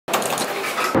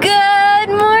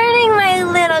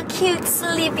cute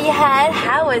sleepyhead.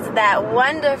 How was that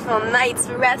wonderful night's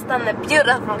rest on the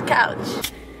beautiful couch?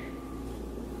 It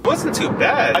wasn't too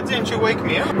bad. Why didn't you wake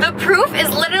me up? The proof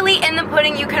is literally in the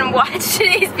pudding. You can watch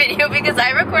today's video because I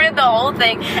recorded the whole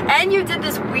thing and you did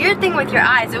this weird thing with your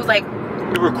eyes. It was like...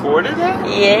 You recorded that?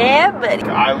 Yeah, buddy.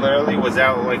 I literally was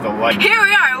out like a light. Here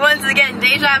we are once again,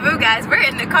 deja vu guys. We're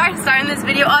in the car starting this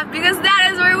video off because that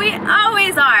is where we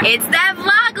always are. It's that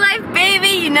vlog life, baby.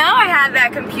 You know I have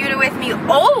that computer with me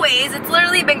always. It's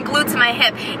literally been glued to my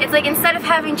hip. It's like instead of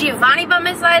having Giovanni by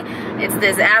my side, it's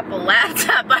this Apple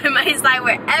laptop by my side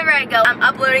wherever I go. I'm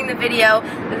uploading the video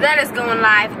that is going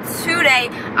live today.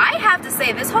 I have to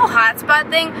say, this whole hotspot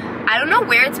thing, I don't know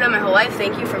where it's been my whole life.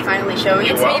 Thank you for finally showing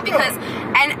it to me because,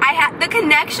 and I had the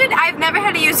connection. I've never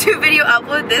had a YouTube video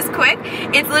upload this quick.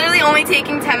 It's literally only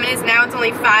taking 10 minutes now. It's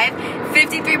only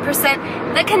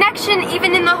 53%. The connection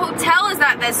even in the hotel is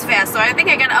not this fast, so I think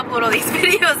I gotta upload all these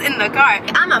videos in the car.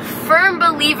 I'm a firm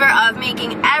believer of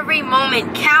making every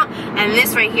moment count, and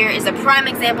this right here is a prime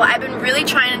example. I've been really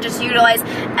trying to just utilize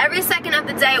every second of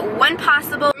the day when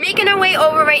possible. Making our way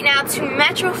over right now to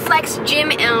Metroflex Gym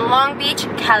in Long Beach,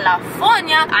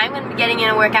 California. I'm gonna be getting in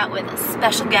a workout with a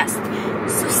special guest,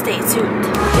 so stay tuned.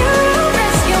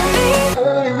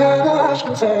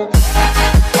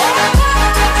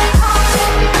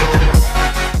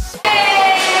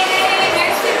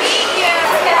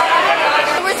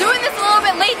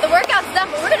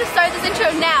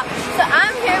 Now, so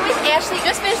I'm here with Ashley.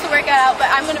 Just finished the workout out, but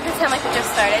I'm gonna pretend like we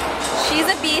just started. She's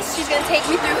a beast. She's gonna take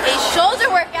me through a shoulder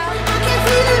workout.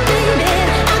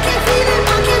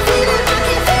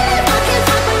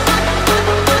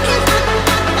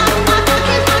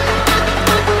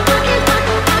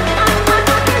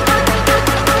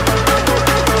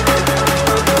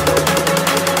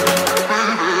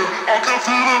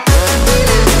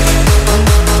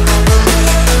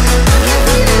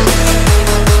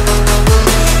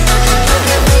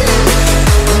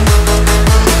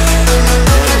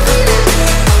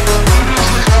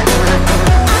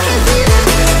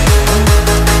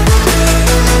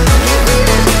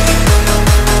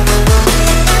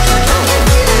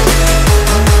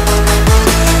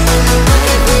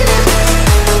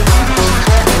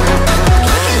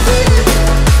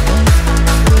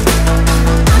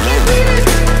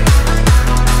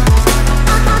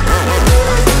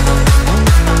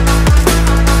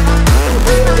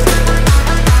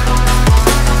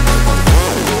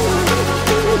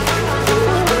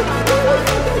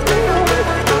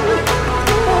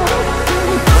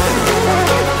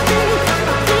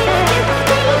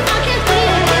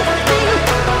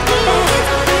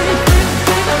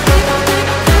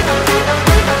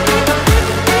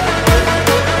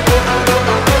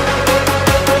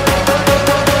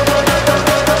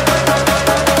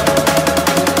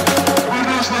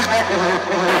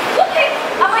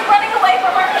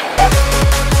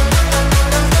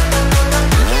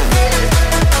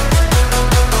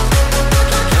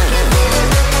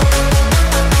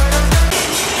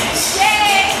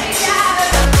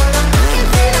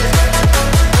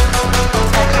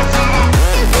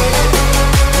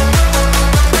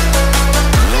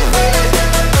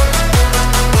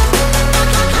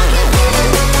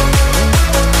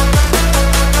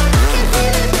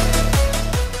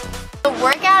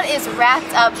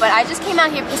 Wrapped up, but I just came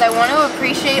out here because I want to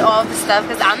appreciate all of the stuff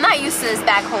because I'm not used to this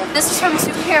back home. This is from a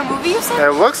superhero movie, you said?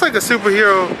 It looks like a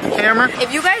superhero hammer.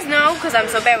 If you guys know, because I'm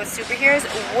so bad with superheroes,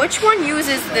 which one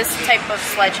uses this type of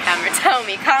sledgehammer? Tell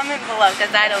me, comment below,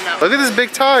 because I don't know. Look at this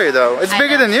big tire though. It's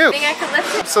bigger than you. Think I could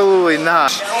lift it? Absolutely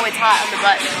not. Oh, it's hot on the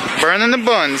butt. Burning the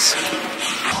buns.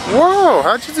 Whoa,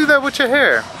 how'd you do that with your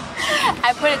hair?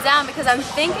 I put it down because I'm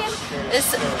thinking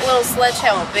this little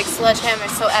sledgehammer, big sledgehammer,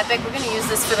 is so epic. We're gonna use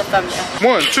this for the thumbnail.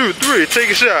 1, 2, 3,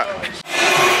 take a shot. You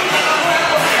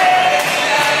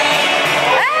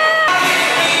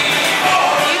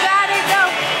got it, go.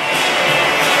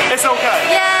 It's okay.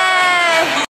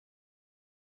 Yay!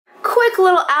 Quick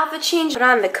little outfit change. Put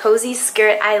on the cozy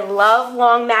skirt. I love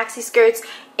long maxi skirts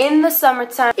in the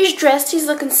summertime. He's dressed, he's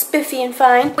looking spiffy and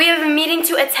fine. We have a meeting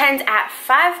to attend at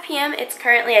 5 p.m. It's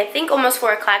currently, I think, almost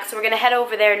 4 o'clock, so we're gonna head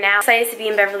over there now. Excited to be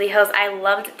in Beverly Hills. I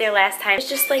loved it there last time. It's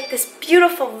just like this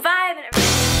beautiful vibe and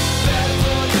everything.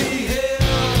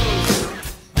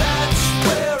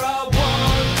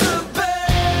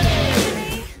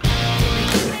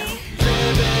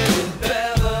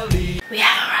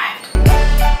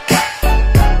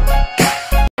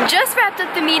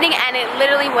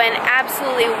 Went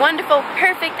absolutely wonderful,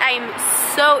 perfect. I am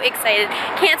so excited.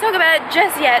 Can't talk about it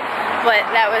just yet, but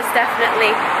that was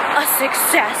definitely a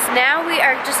success. Now we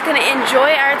are just gonna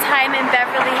enjoy our time in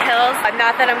Beverly Hills. deals.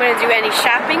 Not that I'm gonna do any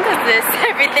shopping because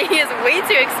everything is way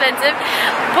too expensive,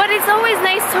 but it's always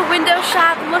nice to window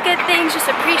shop, look at things, just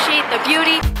appreciate the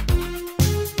beauty.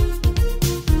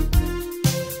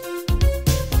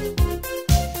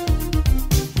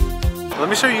 Let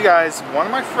me show you guys one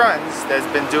of my friends that's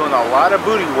been doing a lot of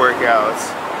booty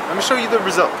workouts. Let me show you the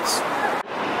results.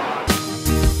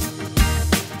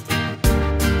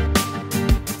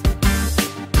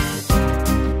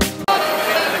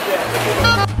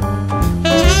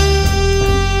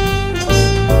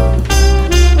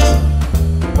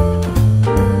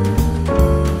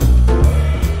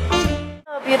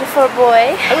 Oh, beautiful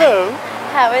boy. Hello.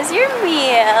 How was your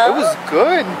meal? It was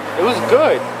good. It was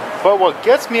good. But what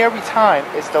gets me every time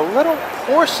is the little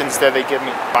portions that they give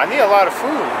me. I need a lot of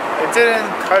food. It didn't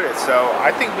cut it, so I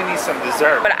think we need some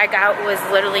dessert. What I got was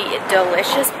literally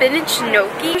delicious spinach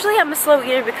gnocchi. Usually I'm a slow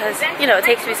eater because, you know, it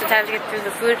takes me some time to get through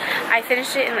the food. I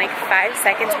finished it in like 5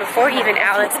 seconds before even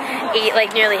Alex ate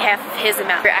like nearly half of his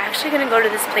amount. We're actually gonna go to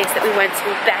this place that we went to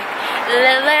back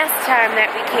the last time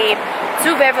that we came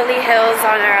to Beverly Hills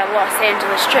on our Los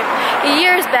Angeles trip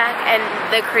years back, and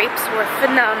the crepes were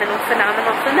phenomenal,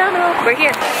 phenomenal, phenomenal. We're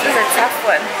here. This is a tough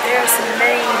one. There are so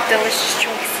many delicious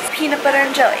choices. Peanut butter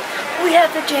and jelly. We have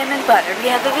the jam and butter. We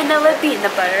have the vanilla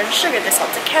peanut butter and sugar, the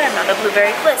salted caramel, the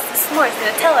blueberry bliss, the s'mores,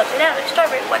 the Nutella, banana,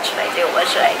 strawberry. What should I do? What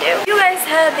should I do? You guys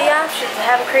had the option to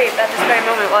have a crepe at this very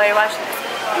moment while you're watching this.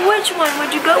 Which one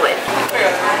would you go with?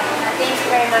 Thank you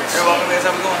very much. You're welcome, guys.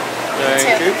 Have a good one.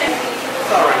 Thank you.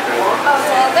 Oh,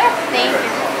 there. Thank you.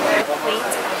 Wait,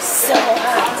 so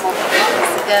hot.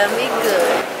 This is gonna be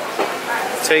good.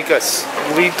 Take us.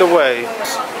 Lead the way.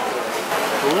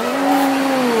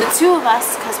 The two of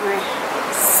us, because we're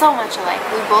so much alike,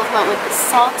 we both went with the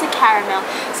salted caramel.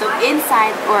 So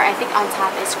inside, or I think on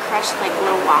top, is crushed like a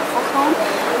little waffle cone.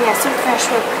 We have some fresh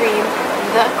whipped cream,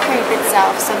 the crepe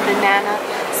itself, some banana,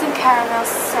 some caramel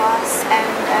sauce,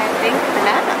 and I think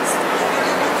bananas.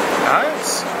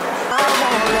 Nice.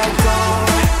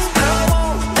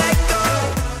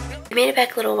 I made it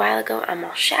back a little while ago. I'm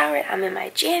all showered, I'm in my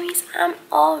jammies, I'm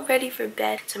all ready for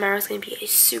bed. Tomorrow's gonna be a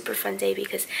super fun day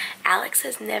because Alex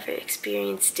has never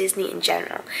experienced Disney in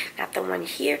general. Not the one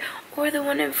here or the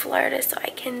one in Florida, so I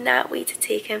cannot wait to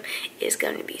take him. It is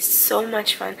going to be so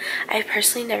much fun. I've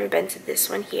personally never been to this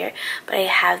one here, but I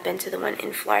have been to the one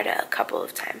in Florida a couple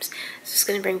of times. So it's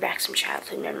gonna bring back some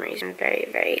childhood memories. I'm very,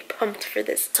 very pumped for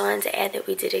this. So I wanted to add that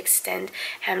we did extend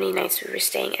how many nights we were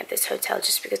staying at this hotel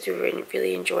just because we were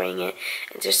really enjoying it,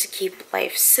 and just to keep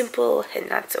life simple and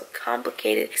not so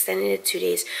complicated, extended it 2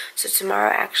 days. So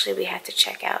tomorrow actually we have to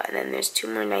check out, and then there's 2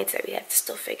 more nights that we have to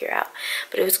still figure out.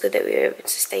 But it was good that we were able to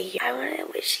stay here. I want to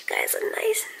wish you guys a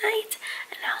nice night,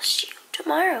 and I'll see you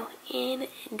tomorrow in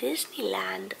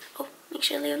Disneyland. Oh, make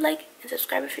sure to leave a like and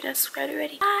subscribe if you're not subscribed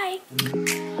already. Bye!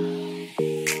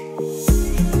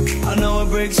 I know it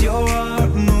breaks your heart.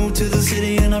 Moved to the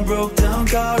city and I broke down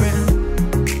crying.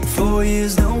 4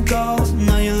 years, no calls.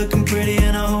 Now you're looking